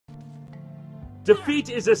Defeat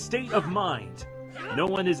is a state of mind. No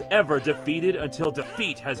one is ever defeated until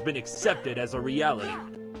defeat has been accepted as a reality.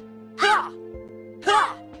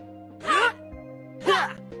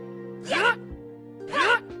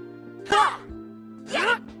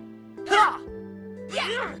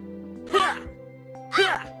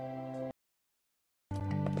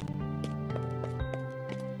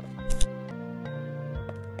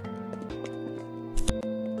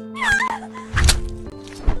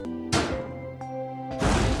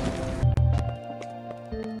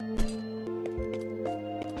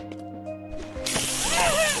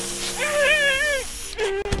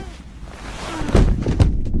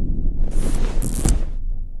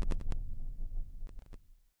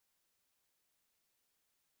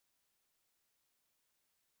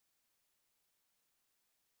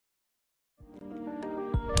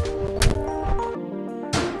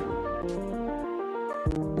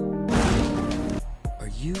 Are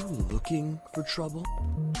you looking for trouble?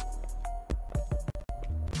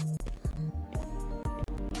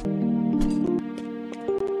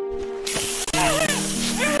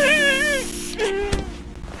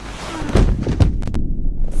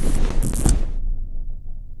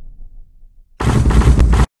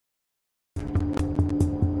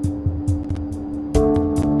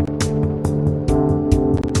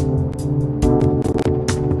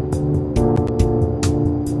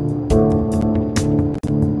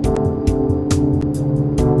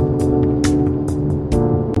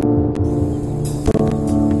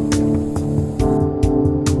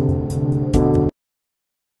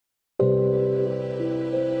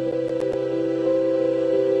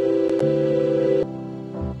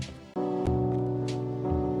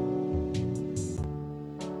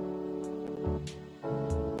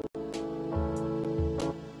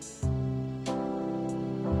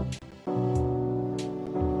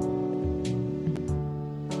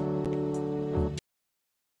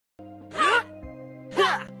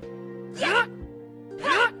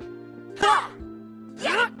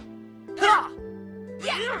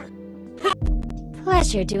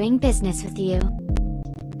 Pleasure doing business with you.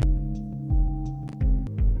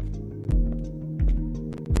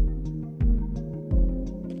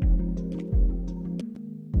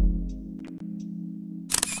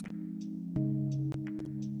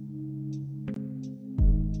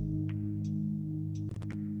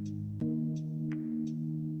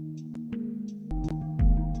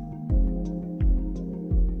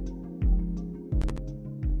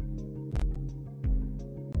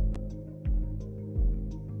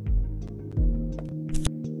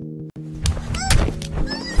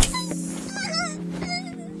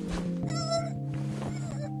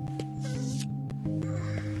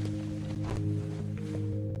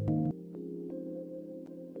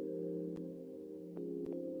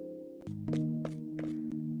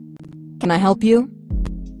 Can I help you?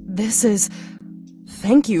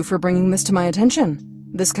 Thank you for bringing this to my attention.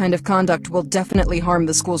 This kind of conduct will definitely harm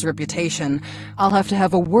the school's reputation. I'll have to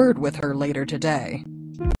have a word with her later today.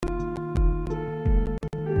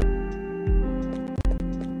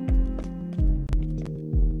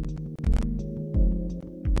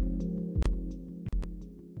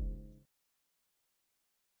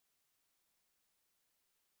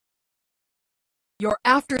 Your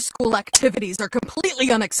after-school activities are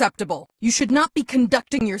completely unacceptable. You should not be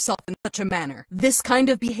conducting yourself in such a manner. This kind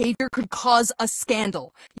of behavior could cause a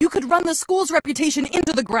scandal. You could run the school's reputation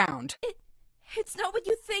into the ground. It's not what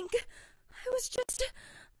you think. I was just...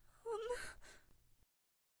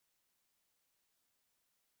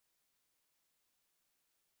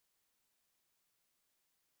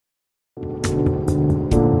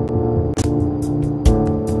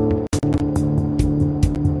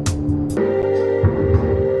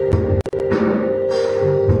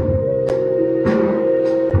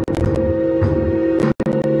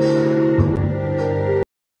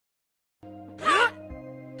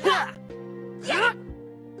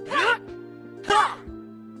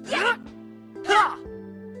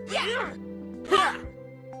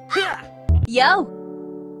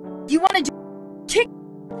 Yo! You wanna do... kick...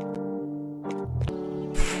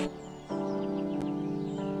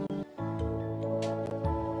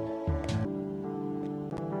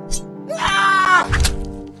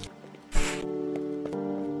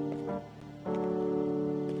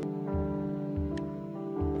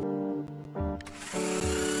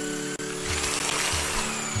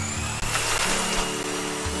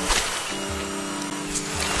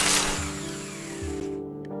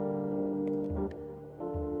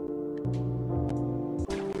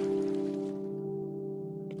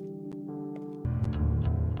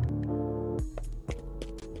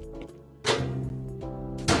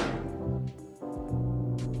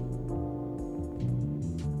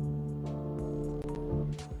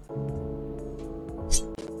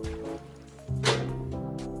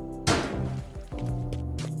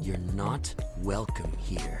 welcome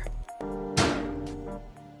here.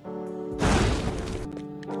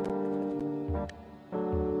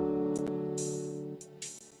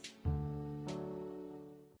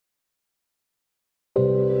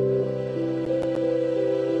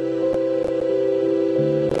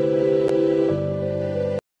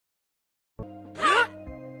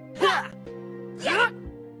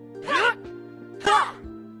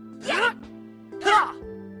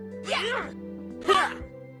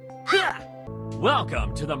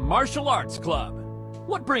 Welcome to the Martial Arts Club.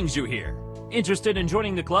 What brings you here? Interested in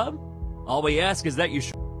joining the club? All we ask is that you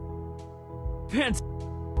should...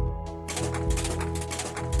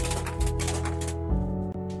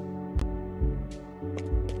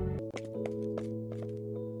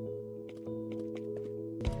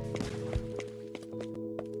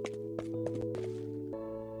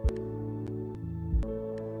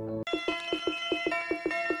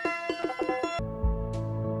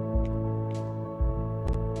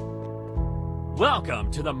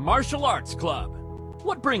 Welcome to the Martial Arts Club.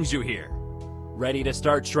 What brings you here? Ready to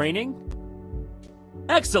start training?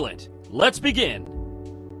 Excellent! Let's begin!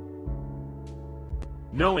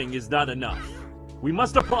 Knowing is not enough. We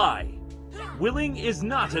must apply. Willing is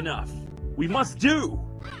not enough. We must do!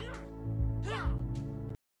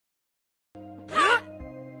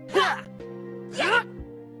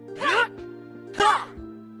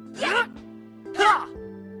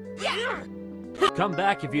 Come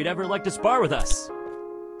back if you'd ever like to spar with us.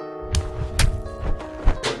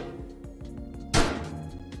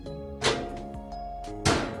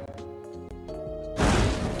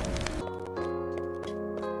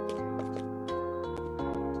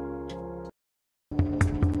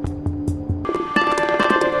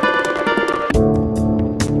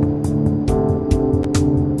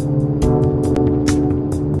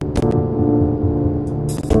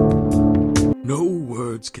 No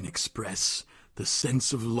words can express the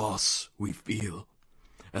sense of loss we feel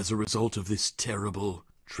as a result of this terrible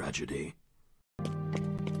tragedy.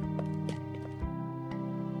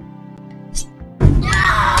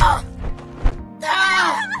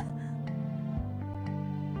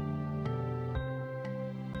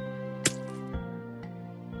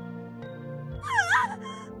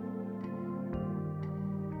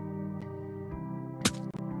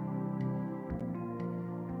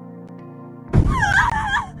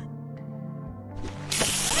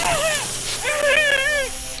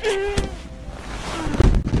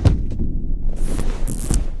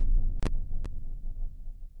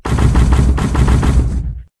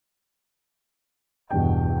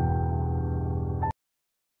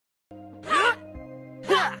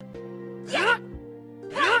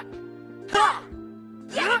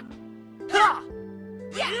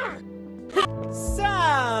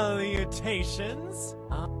 Salutations.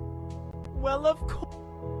 Well, of course.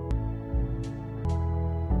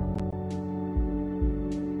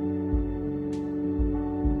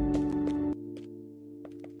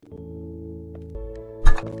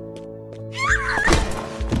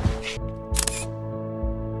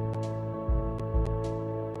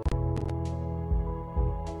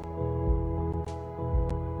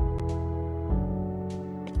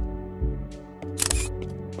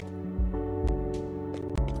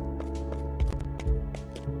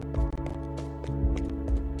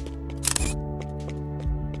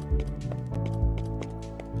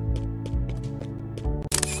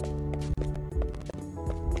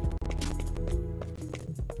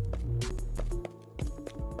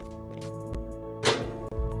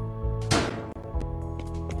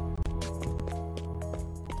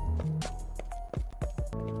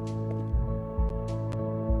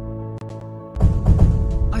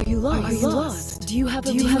 Are you lost? Do you have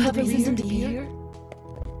a reason to be here?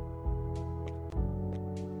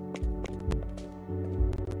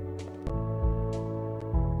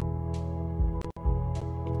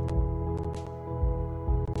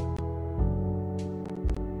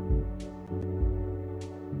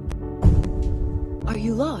 Are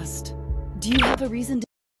you lost? Do you have a reason to